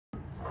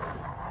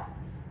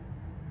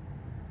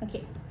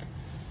Okay.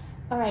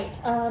 All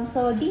right.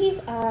 So these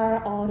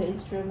are all the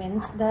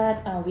instruments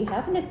that we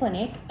have in the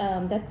clinic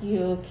that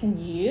you can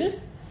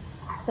use.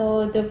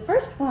 So the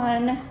first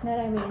one that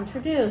I will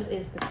introduce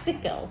is the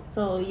sickle.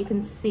 So you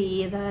can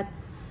see that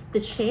the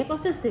shape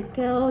of the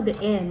sickle, the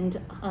end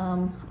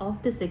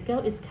of the sickle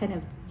is kind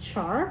of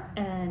sharp,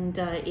 and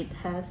it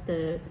has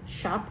the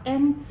sharp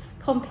end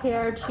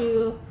compared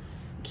to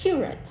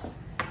curate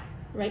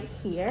right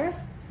here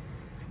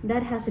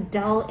that has a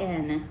dull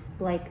end,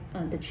 like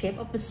the shape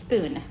of a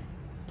spoon.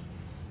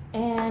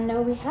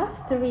 And we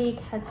have three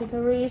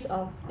categories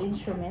of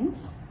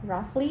instruments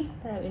roughly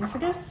that I'll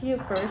introduce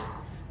you first.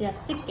 Yeah,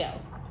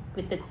 sickle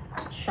with the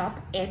sharp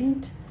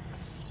end,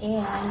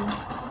 and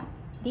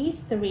these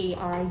three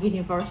are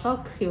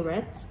universal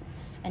curates,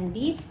 and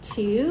these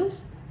two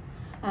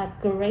are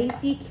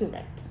Gracie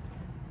curates.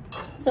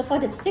 So for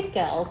the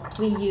sickle,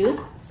 we use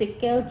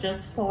sickle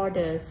just for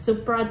the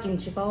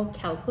supragingival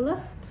calculus.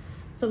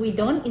 So we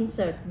don't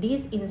insert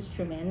these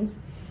instruments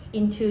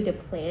into the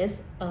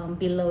place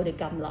below the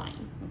gum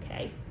line,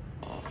 okay?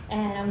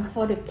 And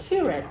for the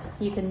curates,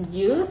 you can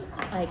use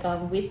like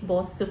with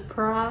both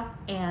supra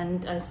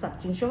and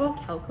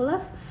subgingival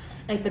calculus.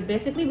 But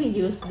basically we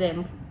use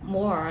them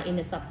more in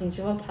the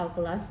subgingival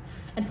calculus.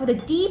 And for the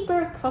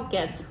deeper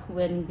pockets,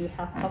 when you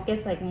have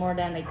pockets like more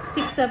than like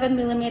 6-7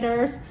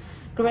 millimeters,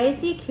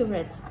 Gracie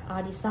curates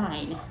are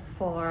designed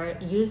for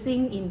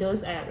using in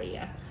those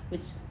areas,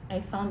 which I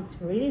found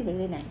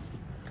really nice.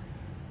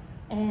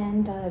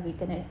 And we're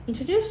gonna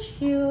introduce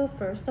you,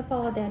 first of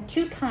all, there are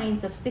two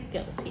kinds of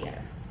sickles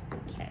here.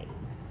 Okay,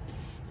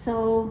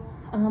 so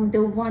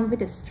the one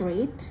with a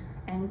straight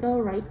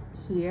angle right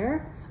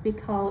here, we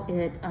call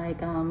it like,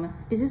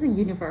 this is a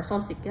universal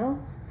sickle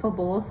for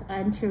both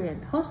anterior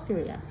and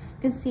posterior.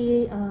 You can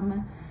see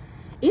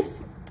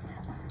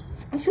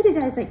actually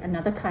there's like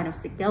another kind of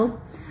sickle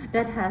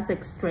that has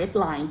like straight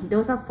line.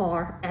 Those are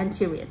for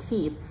anterior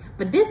teeth,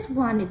 but this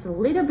one is a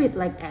little bit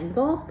like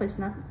angle, but it's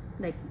not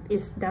like,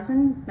 it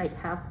doesn't like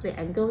have the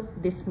angle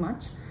this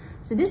much.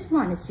 So this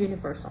one is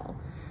universal,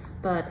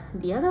 but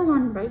the other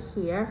one right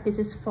here, this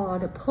is for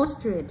the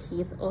posterior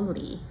teeth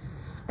only.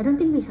 I don't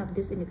think we have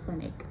this in the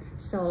clinic,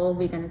 so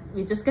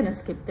we're just gonna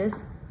skip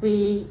this.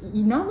 We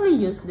normally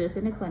use this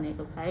in the clinic,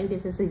 okay?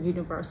 This is a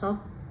universal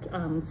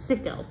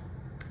sickle.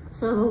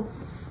 So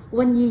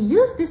when you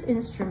use this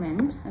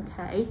instrument,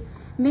 okay,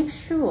 make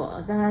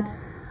sure that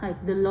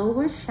like the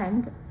lower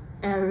shank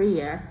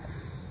area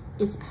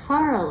is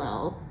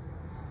parallel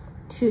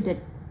to the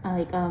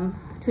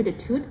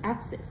tooth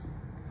axis.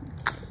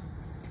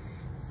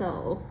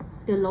 So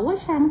the lower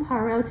shank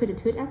parallel to the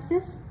tooth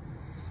axis,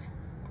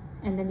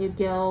 and then you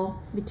go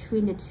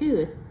between the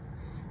tooth,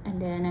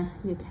 and then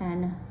you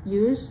can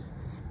use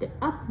the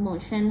up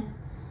motion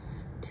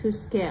to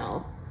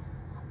scale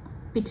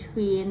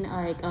between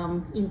like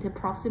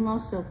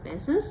interproximal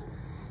surfaces.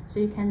 So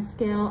you can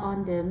scale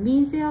on the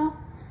mesial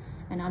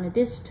and on the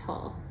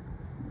distal,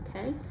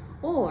 okay?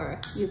 Or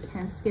you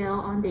can scale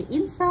on the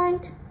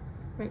inside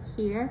right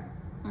here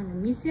on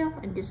the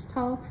mesial and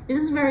distal.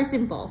 This is very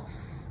simple.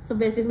 So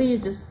basically you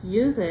just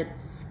use it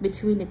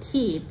between the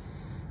teeth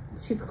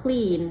to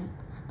clean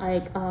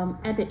like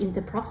at the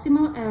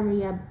interproximal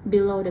area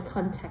below the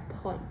contact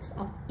points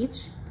of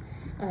each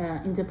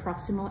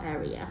interproximal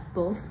area,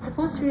 both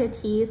posterior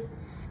teeth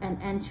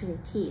and anterior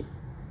teeth.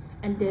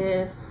 And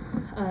the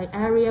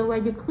area where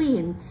you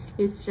clean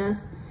is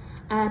just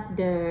at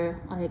the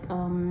like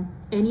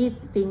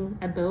anything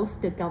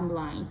above the gum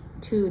line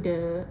to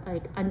the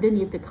like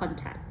underneath the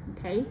contact,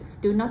 okay?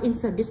 Do not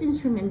insert this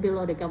instrument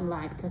below the gum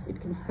line because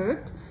it can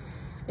hurt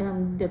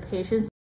the patient's